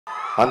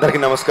అందరికీ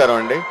నమస్కారం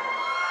అండి.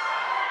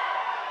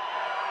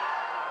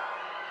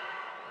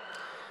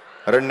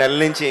 2 నెలల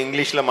నుంచి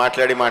ఇంగ్లీష్లో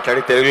మాట్లాడి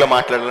తెలుగులో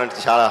మాట్లాడాలంటే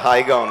చాలా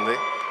హాయిగా ఉంది.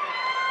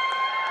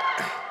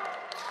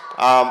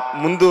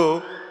 ముందు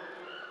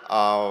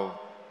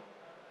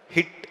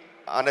హిట్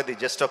అనేది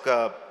జస్ట్ ఒక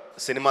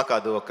సినిమా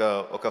కాదు,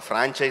 ఒక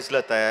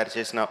ఫ్రాంచైజ్లో తయారు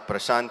చేసిన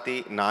ప్రశాంతి,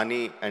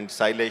 నాని అండ్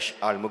శైలేష్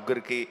వాళ్ళ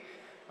ముగ్గురికి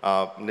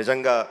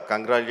నిజంగా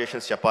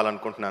కంగ్రాచులేషన్స్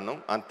చెప్పాలనుకుంటున్నాను.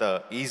 అంత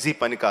ఈజీ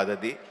పని కాదు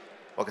అది.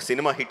 ఒక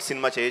సినిమా హిట్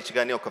సినిమా చేయొచ్చు,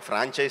 కానీ ఒక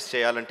ఫ్రాంచైజ్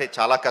చేయాలంటే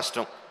చాలా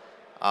కష్టం.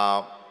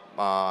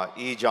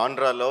 ఈ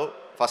జాన్రాలో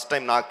ఫస్ట్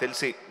టైం నాకు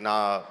తెలిసి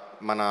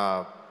మన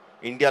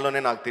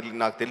ఇండియాలోనే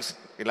నాకు తెలిసి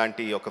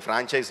ఇలాంటి ఒక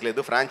ఫ్రాంచైజ్ లేదు.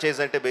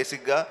 ఫ్రాంచైజ్ అంటే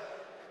బేసిక్గా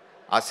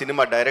ఆ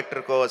సినిమా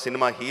డైరెక్టర్కో, ఆ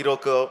సినిమా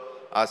హీరోకో,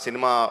 ఆ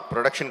సినిమా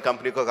ప్రొడక్షన్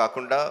కంపెనీకో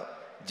కాకుండా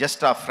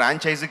జస్ట్ ఆ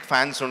ఫ్రాంచైజీకి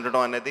ఫ్యాన్స్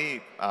ఉండడం అనేది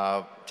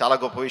చాలా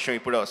గొప్ప విషయం.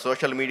 ఇప్పుడు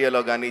సోషల్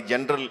మీడియాలో కానీ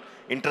జనరల్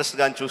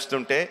ఇంట్రెస్ట్ కానీ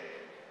చూస్తుంటే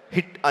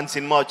హిట్ అని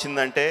సినిమా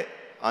వచ్చిందంటే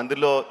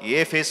అందులో ఏ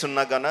ఫేస్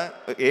ఉన్నా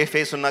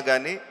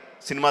కానీ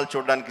సినిమాలు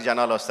చూడడానికి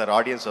జనాలు వస్తారు,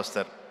 ఆడియన్స్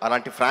వస్తారు.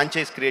 అలాంటి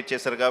ఫ్రాంచైజ్ క్రియేట్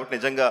చేశారు కాబట్టి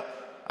నిజంగా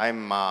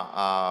I'm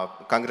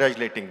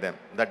congratulating them.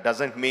 That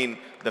doesn't mean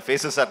the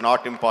faces are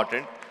not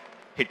important.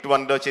 Hit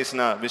 1లో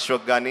చేసిన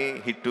విశ్వక్ కానీ,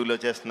 హిట్ 2లో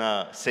చేసిన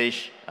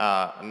శేష్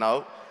నౌ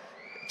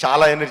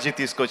చాలా ఎనర్జీ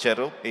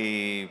తీసుకొచ్చారు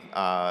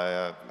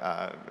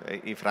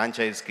ఈ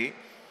ఫ్రాంచైజ్కి.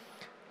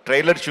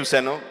 ట్రైలర్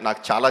చూశాను,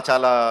 నాకు చాలా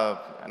చాలా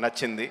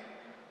నచ్చింది.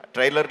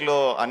 ట్రైలర్లో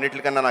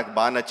అన్నిటికన్నా నాకు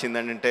బాగా నచ్చింది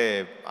ఏంటంటే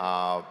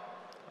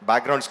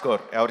బ్యాక్గ్రౌండ్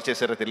స్కోర్ ఎవరు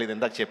చేశారో తెలియదు,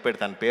 ఇందాక చెప్పాడు,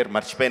 తన పేరు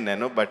మర్చిపోయాను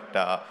నేను, బట్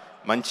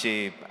మంచి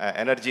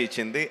ఎనర్జీ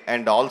ఇచ్చింది.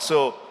 అండ్ ఆల్సో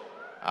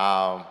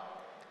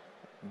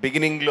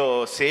బిగినింగ్లో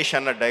శేష్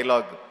అన్న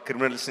డైలాగ్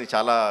క్రిమినల్స్ని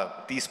చాలా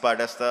తీసి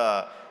పాడేస్తా,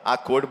 ఆ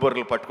కోడి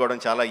బుర్రలు పట్టుకోవడం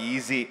చాలా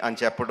ఈజీ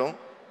అని చెప్పడం,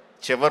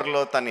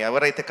 చివరిలో తను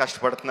ఎవరైతే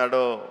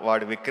కష్టపడుతున్నాడో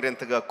వాడు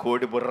విక్రింతగా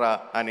కోడి బుర్ర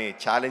అని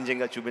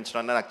ఛాలెంజింగ్గా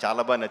చూపించడం నాకు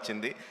చాలా బాగా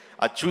నచ్చింది.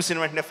 అది చూసిన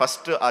వెంటనే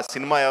ఫస్ట్ ఆ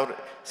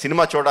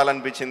సినిమా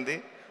చూడాలనిపించింది.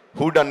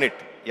 హూ డన్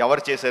ఇట్,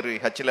 ఎవరు చేశారు, ఈ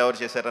హత్యలు ఎవరు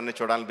చేశారని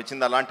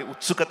చూడాలనిపించింది. అలాంటి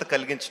ఉత్సుకత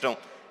కలిగించడం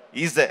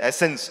is the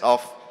essence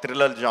of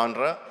thriller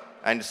genre.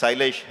 And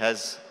Shailesh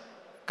has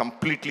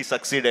completely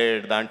succeed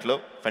అయ్యాడు దాంట్లో.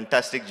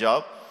 Fantastic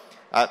job.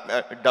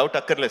 డౌట్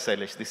అక్కర్లేదు,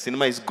 Shailesh the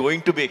cinema is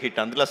going to be hit,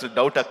 అందులో అసలు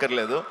డౌట్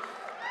అక్కర్లేదు.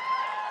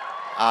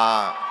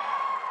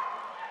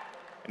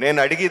 నేను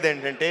అడిగేది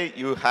ఏంటంటే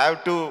you have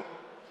to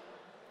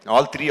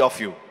all 3 of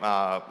you,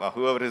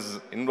 whoever is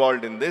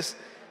involved in this,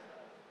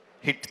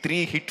 hit 3,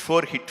 hit 4,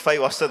 hit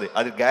 5 వస్తుంది,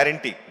 అది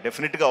గ్యారంటీ,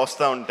 డెఫినెట్గా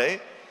వస్తూ ఉంటాయి.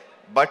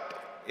 బట్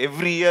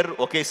ఎవ్రీ ఇయర్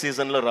ఒకే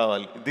సీజన్లో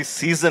రావాలి. This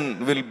season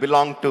will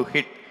belong to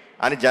hit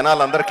అని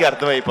జనాలందరికీ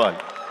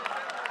అర్థమైపోవాలి.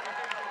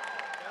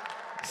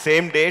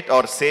 Same date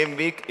are same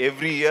week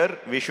every year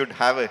we should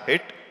have a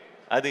hit.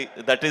 అది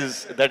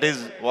that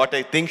is what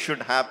I think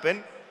should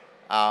happen.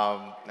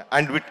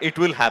 And it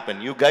will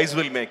happen. You guys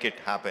will make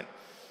it happen.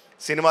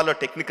 సినిమాలో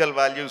technical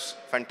values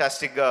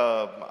ఫెంటాస్టిక్గా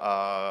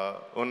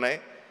ఉన్నాయి.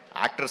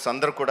 Actors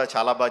అందరూ కూడా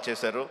చాలా బాగా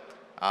చేశారు.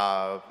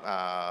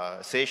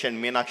 Sesh and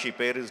Meenakshi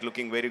pair is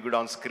looking very good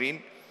on screen.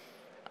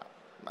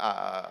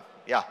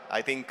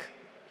 I think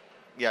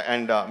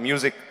and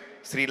music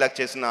శ్రీలాక్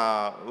చేసిన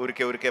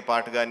ఊరికే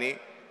పాట కానీ,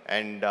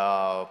 అండ్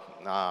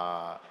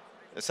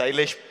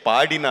శైలేష్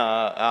పాడిన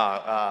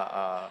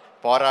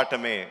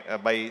పోరాటమే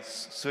బై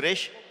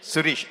సురేష్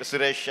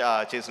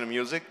చేసిన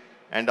music,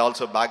 and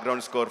also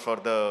background score for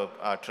the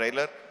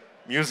trailer.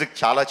 Music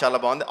చాలా చాలా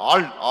బాగుంది.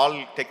 ఆల్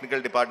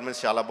టెక్నికల్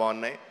డిపార్ట్మెంట్స్ చాలా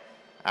బాగున్నాయి.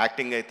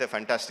 యాక్టింగ్ అయితే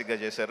ఫెంటాస్టిక్గా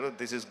చేశారు.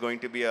 This is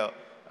going to be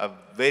a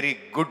very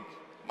good,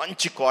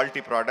 మంచి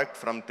quality product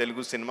from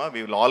Telugu cinema.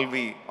 We will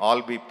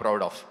all be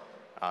proud of.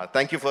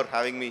 Thank you for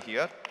having me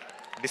here.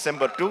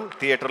 December 2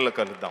 థియేటర్లో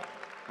కలుద్దాం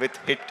with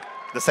hit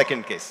the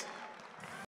second case.